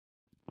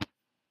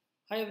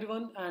Hi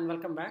everyone and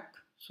welcome back.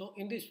 So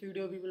in this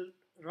video we will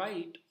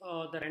write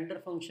the render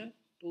function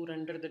to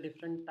render the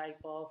different type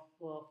of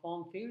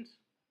form fields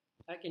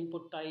like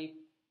input type,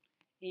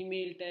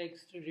 email,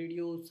 text,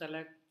 radio,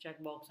 select,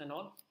 checkbox and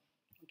all.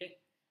 Okay.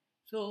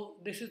 So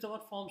this is our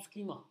form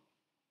schema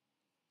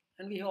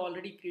and we have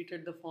already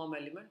created the form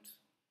elements.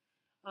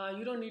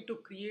 You don't need to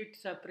create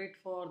separate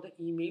for the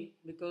email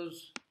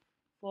because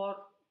for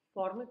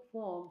format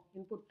form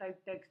input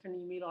type text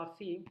and email are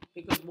same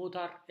because both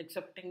are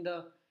accepting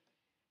the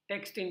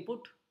text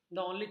input.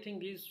 The only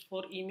thing is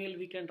for email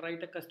we can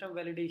write a custom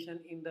validation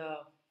in the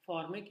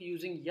formic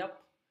using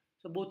yup.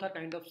 So both are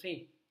kind of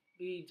same.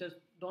 We just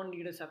don't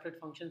need a separate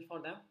function for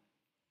them.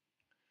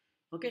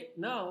 Okay,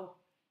 now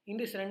in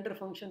this render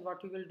function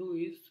what we will do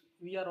is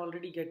we are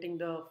already getting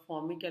the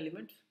formic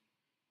elements.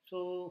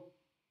 So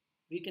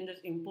we can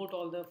just import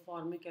all the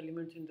formic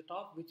elements in the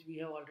top, which we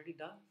have already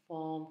done: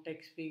 form,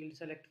 text field,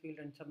 select field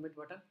and submit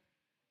button.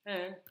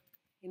 And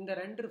in the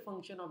render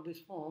function of this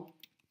form,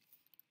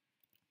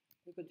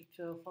 because it's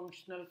a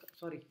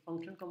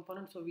function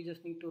component, so we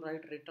just need to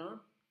write return.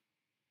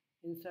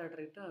 Inside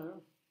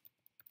return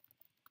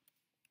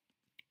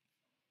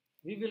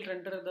we will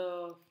render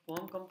the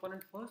form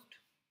component first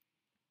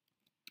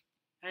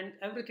and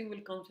everything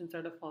will comes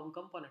inside a form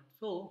component.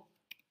 So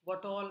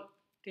what all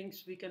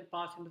things we can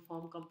pass in the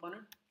form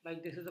component,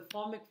 like this is a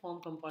formic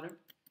form component.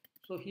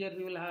 So here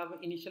we will have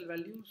initial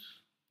values,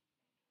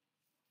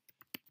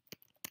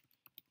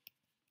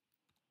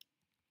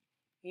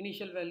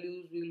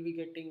 we will be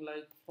getting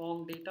like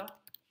form data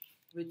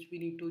which we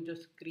need to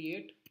just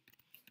create.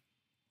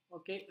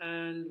 Okay,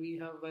 and we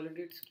have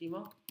validate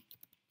schema.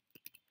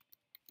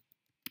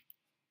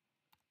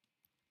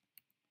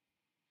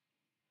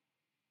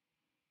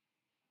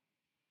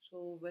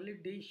 So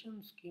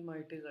validation schema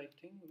it is, I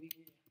think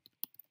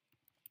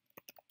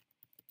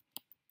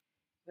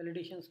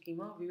validation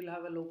schema, we will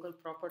have a local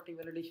property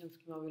validation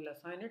schema, we will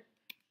assign it,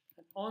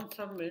 and on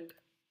submit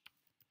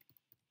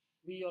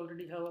we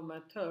already have a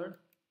method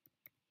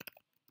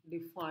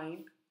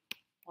defined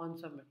on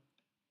submit.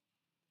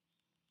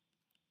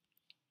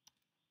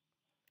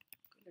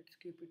 Okay, let's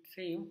keep it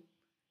same.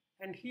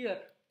 And here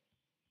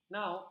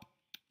now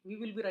we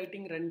will be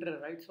writing render,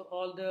 right? So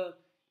all the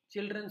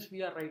children's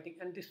we are writing,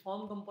 and this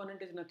form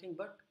component is nothing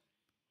but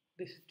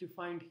this is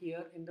defined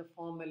here in the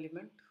form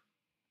element,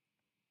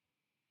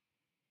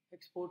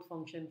 export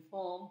function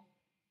form,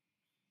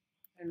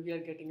 and we are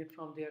getting it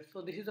from there.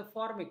 So this is a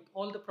formic,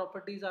 all the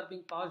properties are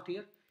being passed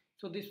here.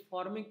 So this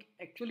formic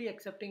actually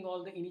accepting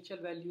all the initial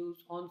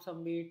values on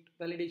submit,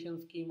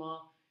 validation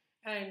schema,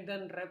 and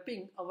then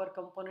wrapping our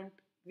component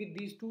with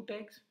these two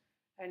tags,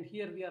 and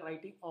here we are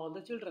writing all the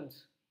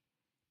children's.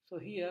 So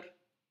here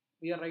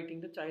we are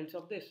writing the childs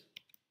of this.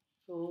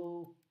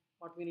 So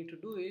what we need to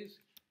do is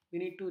we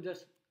need to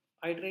just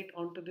iterate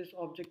onto this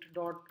object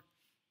dot,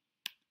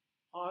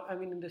 or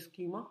in the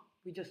schema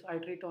we just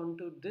iterate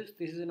onto this.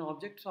 This is an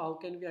object, so how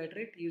can we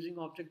iterate? Using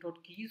object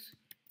dot keys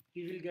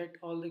we will get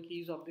all the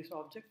keys of this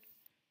object.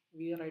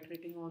 We are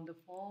iterating on the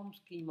form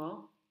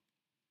schema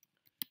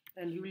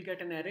and you will get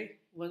an array.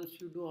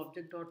 Once you do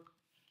object dot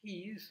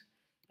keys,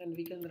 then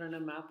we can run a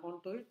map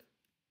onto it,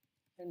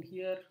 and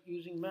here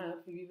using map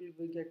we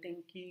will be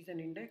getting keys and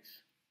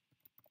index,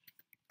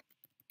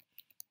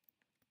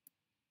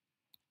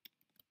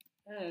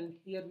 and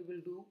here we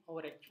will do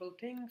our actual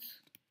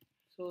things.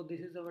 So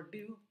this is our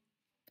div,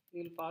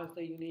 we will pass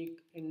the unique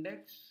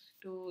index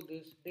to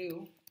this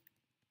div,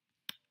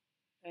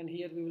 and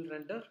here we will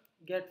render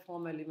get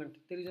form element.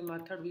 There is a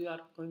method we are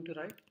going to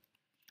write,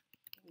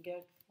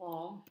 get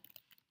form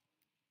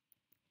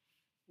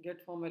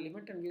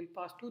element, and we will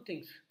pass two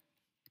things,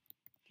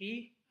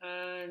 key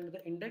and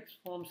the index,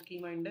 form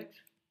schema index,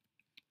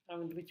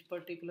 which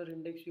particular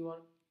index you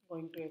are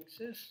going to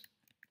access.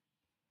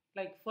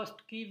 Like first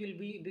key will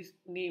be this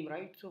name,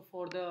 right? So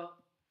for the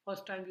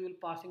first time we will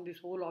passing this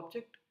whole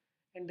object,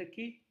 and the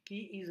key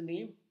is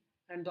name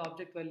and the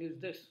object value is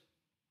this.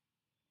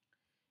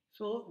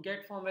 So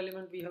get form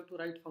element we have to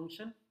write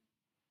function.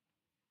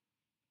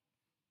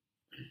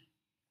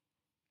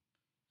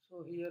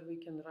 So here we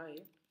can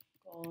write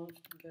const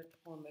get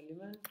form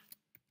element,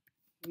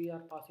 we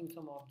are passing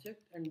some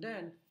object, and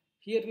then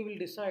here we will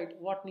decide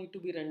what need to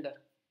be rendered.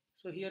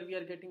 So here we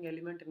are getting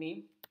element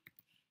name,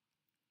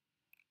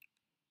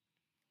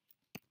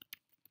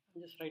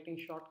 I'm just writing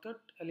shortcut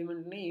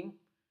element name,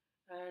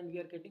 and we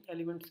are getting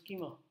element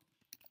schema,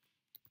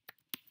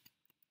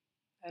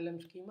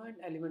 lm schema and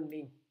element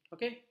name.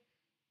 Okay,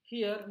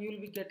 here we will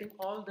be getting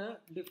all the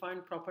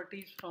defined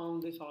properties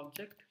from this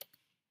object,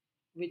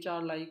 which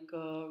are like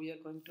we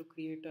are going to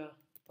create a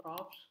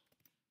props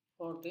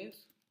for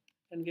this,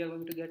 and we are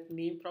going to get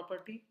name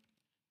property.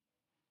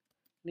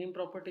 Name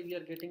property we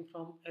are getting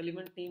from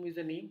element name is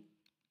a name,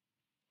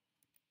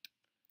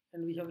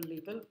 and we have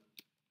label.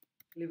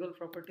 Label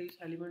properties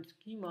element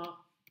schema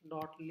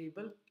dot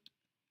label.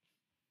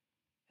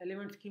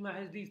 Element schema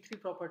has these three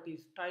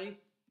properties: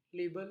 type,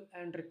 label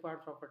and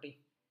required property.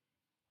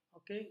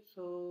 Okay,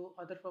 so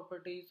other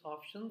properties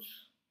options,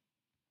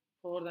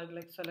 for that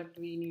like select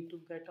we need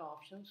to get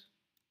options,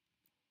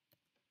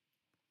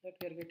 that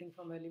we are getting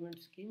from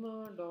element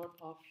schema dot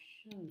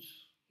options.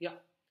 Yeah,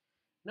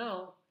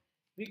 now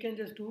we can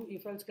just do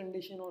if else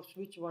condition or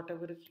switch,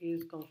 whatever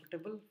is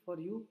comfortable for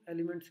you.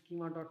 Element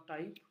schema dot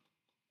type,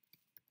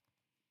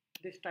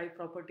 this type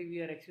property we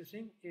are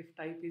accessing. If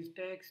type is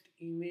text,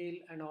 email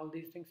and all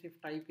these things,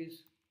 if type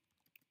is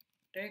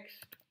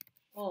text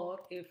or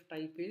if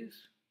type is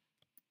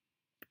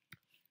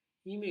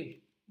email,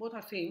 both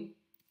are same,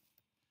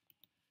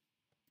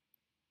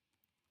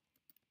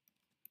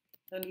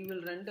 then we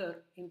will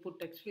render input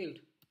text field.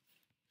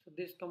 So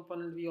this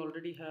component we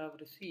already have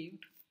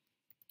received.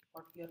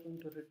 What we are going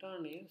to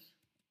return is,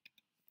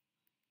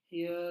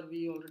 here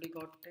we already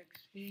got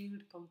text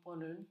field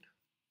component,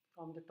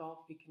 from the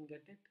top we can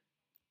get it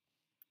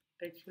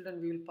text field,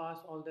 and we will pass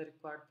all the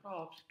required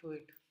props to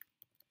it.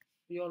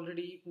 We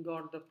already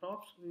got the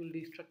props, we will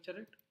destructure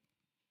it.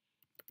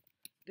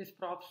 This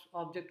props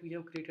object we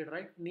have created,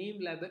 right?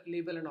 Name,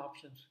 label and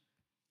options.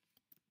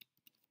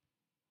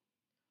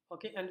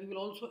 Okay, and we will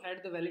also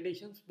add the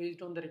validations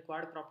based on the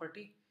required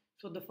property.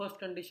 So the first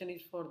condition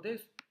is for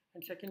this,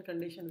 and second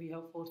condition we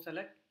have for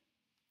select.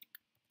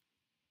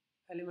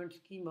 Element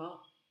schema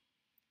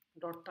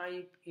dot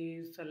type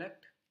is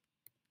select,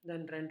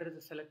 then render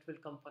the select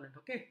field component.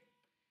 Okay,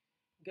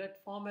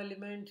 get form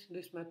elements,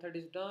 this method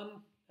is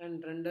done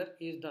and render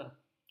is done.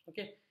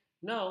 Okay,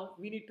 now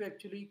we need to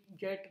actually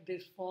get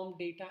this form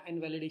data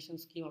and validation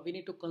schema. We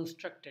need to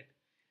construct it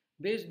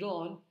based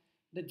on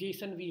the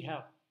JSON we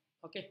have.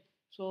 Okay,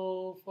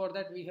 so for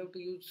that we have to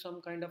use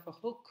some kind of a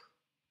hook.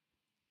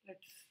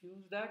 Let's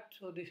use that.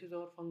 So this is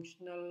our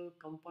functional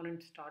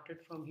component started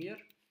from here.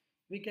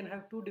 We can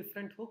have two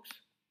different hooks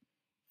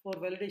for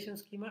validation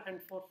schema and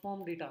for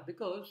form data,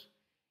 because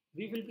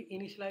we will be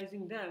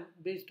initializing them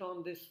based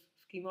on this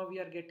schema we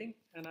are getting,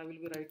 and I will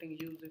be writing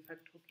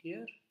useEffect hook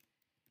here.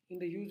 In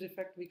the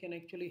useEffect we can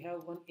actually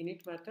have one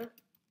init method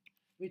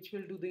which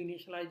will do the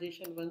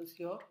initialization once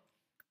your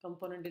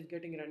component is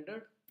getting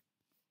rendered.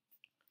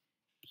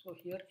 So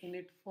here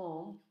init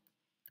form,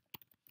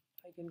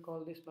 I can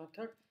call this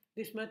method.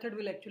 This method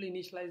will actually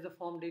initialize the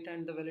form data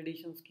and the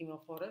validation schema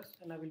for us,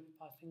 and I will be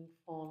passing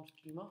form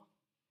schema.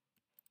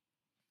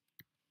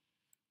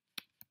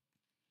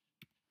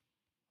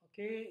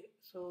 Okay,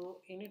 so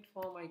init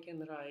form I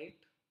can write,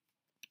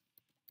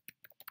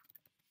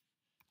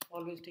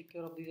 always take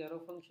care of these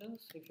arrow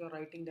functions if you are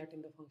writing that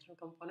in the functional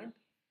component.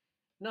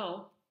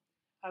 Now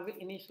I will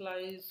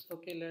initialize,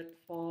 okay, let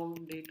form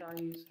data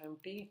is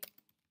empty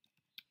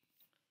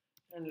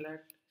and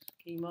let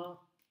schema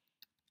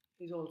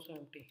is also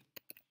empty.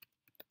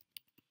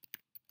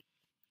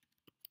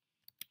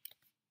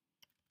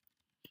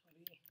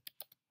 Sorry,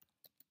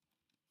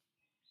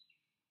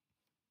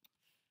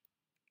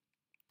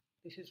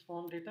 this is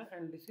form data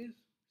and this is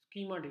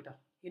schema data.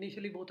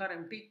 Initially both are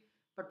empty,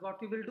 but what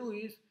we will do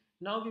is,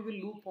 now we will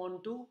loop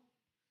on to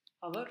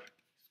our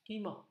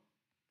schema,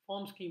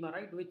 form schema,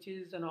 right, which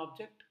is an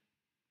object.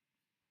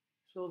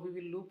 So we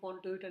will loop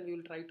onto it and we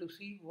will try to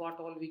see what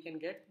all we can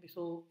get.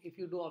 So if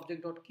you do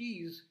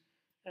object.keys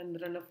and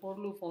run a for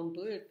loop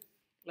onto it,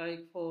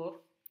 like for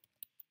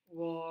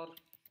var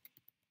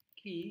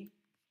key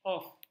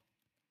of,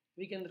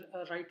 we can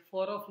write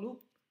for of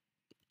loop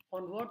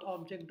on what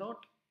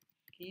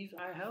object.keys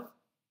I have,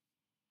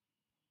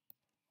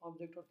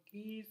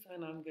 object.keys,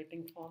 and I'm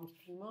getting form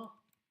schema.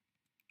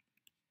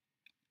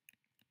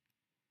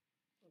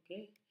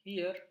 Okay,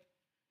 here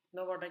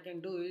now what I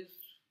can do is,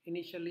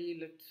 initially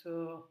let's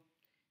so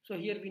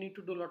here we need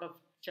to do a lot of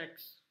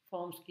checks.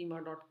 Form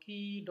schema dot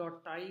key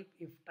dot type,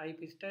 if type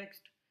is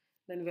text,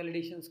 then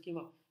validation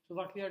schema. So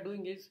what we are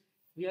doing is,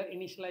 we are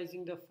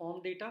initializing the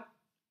form data.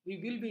 We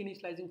will be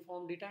initializing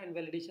form data and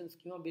validation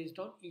schema based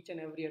on each and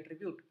every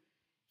attribute.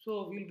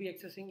 So we'll be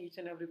accessing each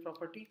and every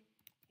property.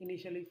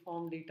 Initially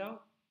form data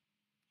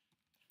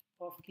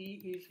of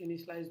key is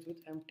initialized with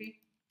empty.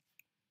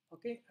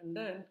 Okay, and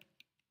then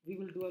we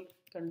will do a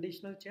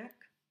conditional check.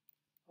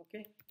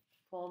 Okay,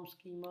 form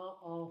schema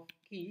of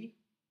key,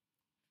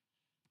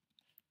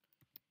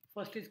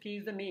 first is key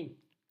is the name,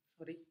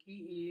 sorry,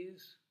 key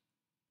is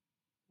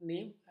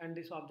name, and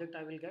this object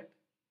I will get.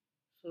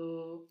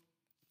 So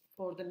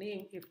for the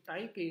name, if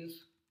type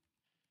is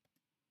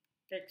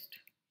text,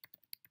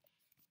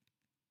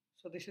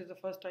 so this is the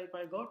first type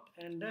I got,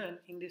 and then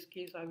in this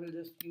case I will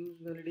just use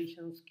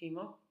validation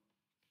schema.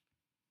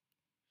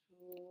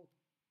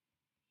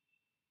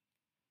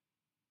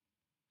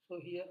 So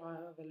here I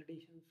have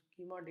validation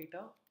schema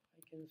data.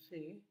 I can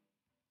say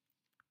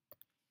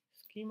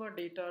schema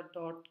data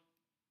dot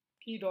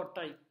key dot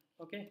type.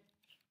 Okay,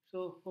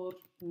 so for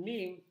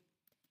name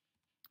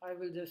I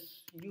will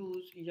just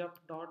use yup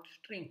dot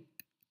string.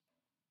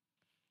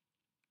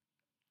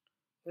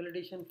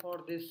 Validation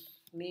for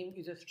this name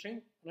is a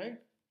string, right?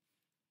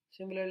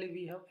 Similarly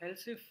we have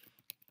else if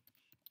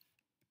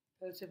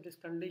this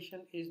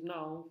condition is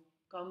now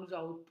comes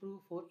out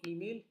true for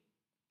email,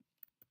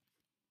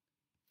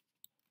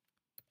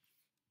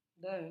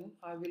 then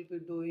I will be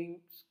doing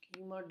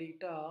schema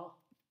data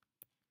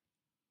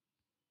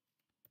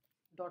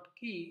dot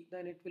key,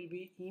 then it will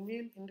be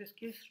email in this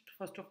case,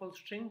 first of all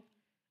string,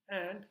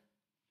 and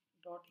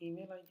dot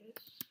email, I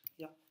guess.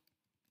 Yeah.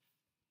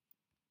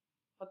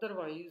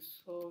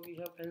 Otherwise, so we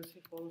have else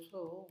if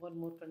also one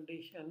more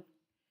condition.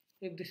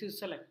 If this is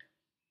select,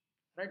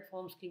 right,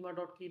 form schema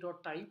dot key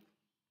dot type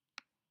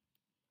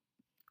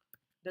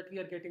that we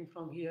are getting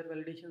from here,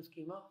 validation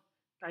schema,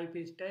 type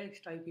is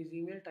text, type is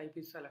email, type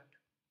is select.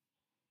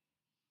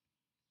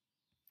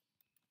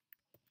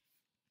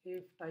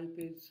 If type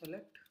is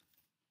select,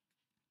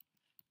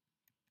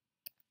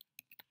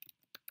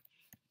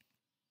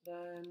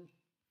 then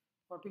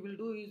what we will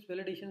do is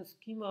validation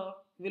schema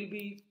will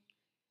be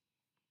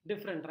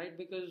different, right,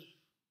 because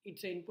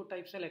it's an input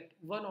type select.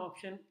 One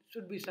option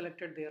should be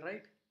selected there,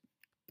 right?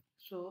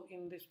 So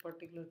in this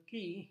particular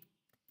key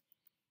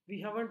we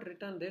haven't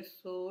written this,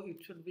 so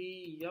it should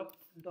be yup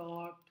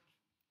dot,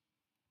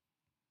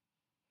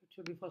 it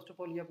should be first of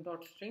all yup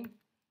dot string,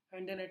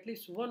 and then at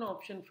least one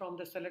option from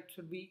the select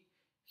should be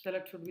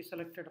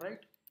selected, right?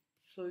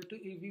 So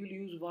we will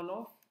use one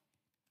of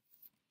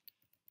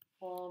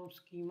form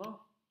schema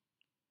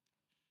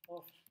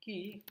of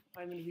key.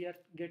 I mean, we are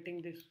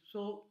getting this,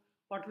 so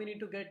what we need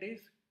to get is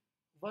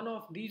one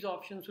of these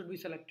options should be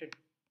selected,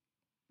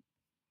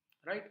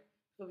 right?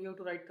 So we have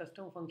to write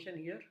custom function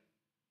here,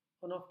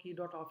 one of key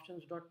dot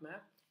options dot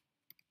map,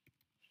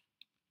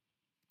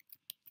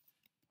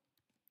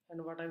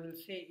 and what I will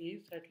say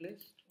is at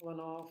least one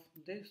of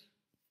this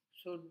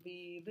should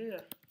be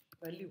there,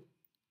 value,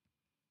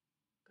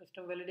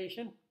 custom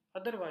validation.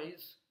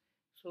 Otherwise,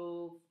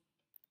 so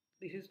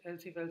this is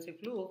else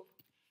if loop.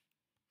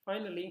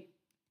 Finally,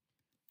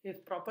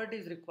 if property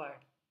is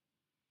required,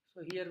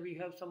 so here we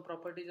have some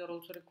properties are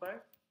also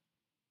required.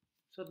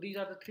 So these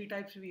are the three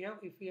types we have.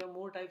 If we have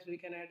more types, we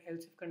can add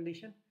else if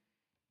condition.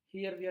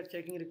 Here we are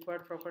checking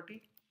required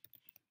property.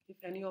 If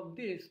any of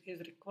this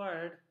is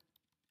required,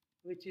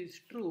 which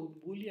is true,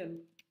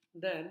 boolean,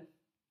 then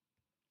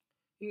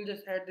we will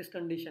just add this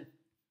condition,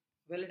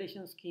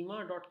 validation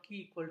schema dot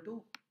key equal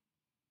to,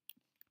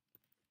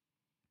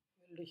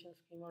 validation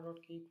schema dot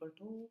key equal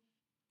to,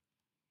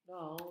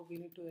 now we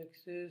need to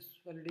access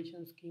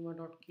validation schema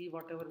dot key,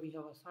 whatever we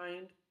have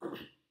assigned,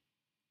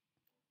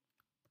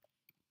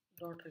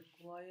 dot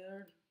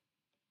required,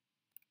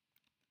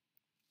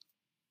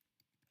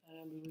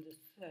 and we will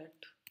just set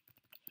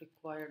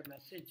required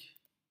message.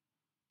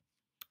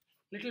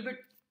 Little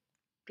bit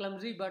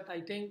clumsy, but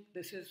I think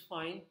this is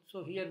fine.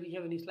 So here we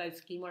have initialized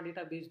schema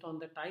data based on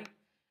the type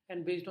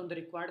and based on the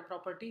required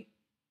property.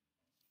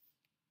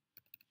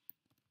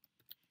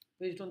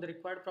 Based on the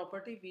required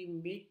property, we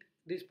make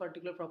this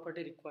particular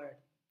property required.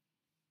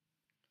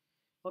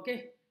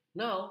 Okay,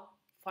 now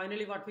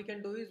finally what we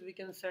can do is we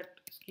can set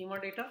schema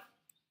data.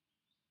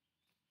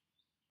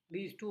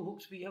 These two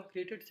hooks we have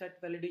created, set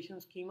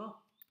validation schema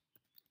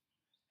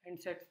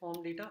and set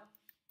form data.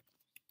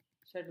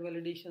 Set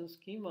validation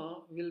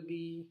schema will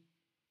be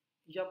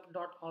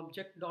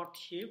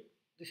yup.object.shape.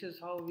 This is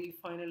how we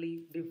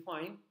finally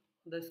define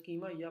the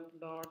schema,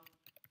 yup.object,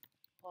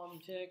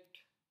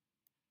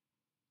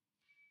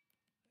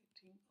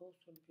 I think also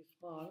should be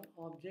small,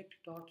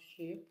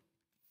 object.shape,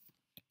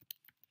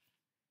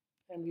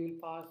 and we will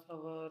pass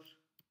our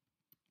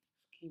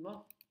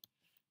schema.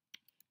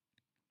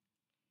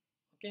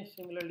 Okay,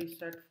 similarly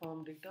set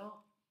form data.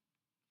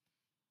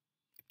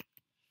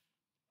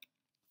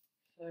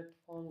 Set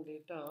form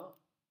data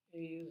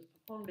is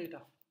form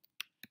data.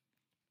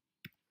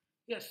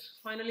 Yes,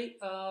 finally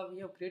we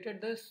have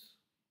created this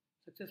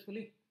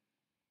successfully.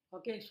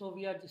 Okay, so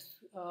we are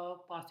just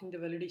passing the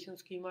validation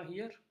schema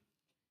here.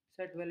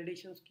 Set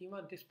validation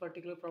schema, this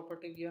particular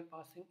property we are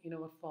passing in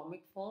our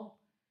formik form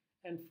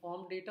and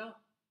form data,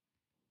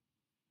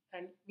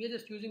 and we are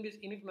just using this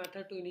init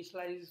method to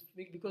initialize,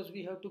 because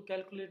we have to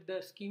calculate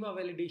the schema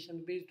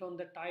validation based on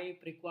the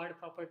type, required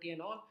property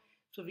and all.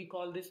 So we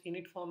call this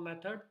init form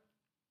method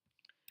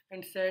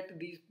and set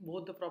these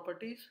both the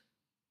properties,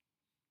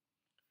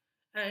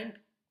 and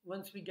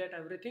once we get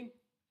everything,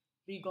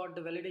 we got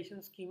the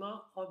validation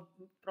schema of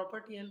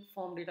property and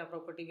form data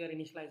property, we are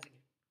initializing it.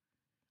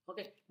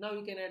 Okay, now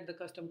you can add the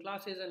custom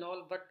classes and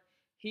all, but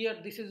here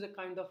this is the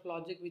kind of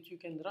logic which you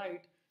can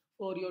write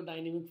for your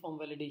dynamic form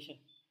validation.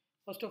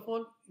 First of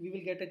all, we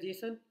will get a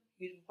JSON.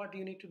 What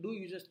you need to do,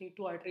 you just need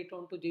to iterate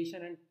on to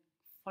JSON and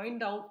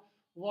find out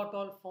what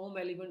all form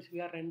elements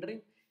we are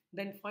rendering,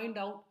 then find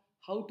out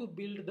how to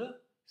build the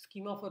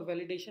schema for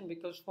validation,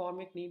 because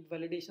formik need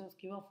validation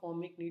schema,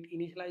 formik need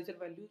initializer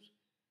values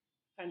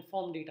and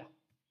form data.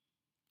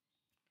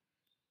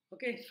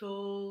 Okay,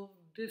 so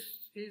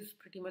this is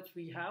pretty much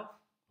we have.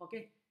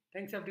 Okay,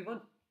 thanks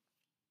everyone,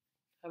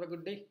 have a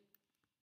good day.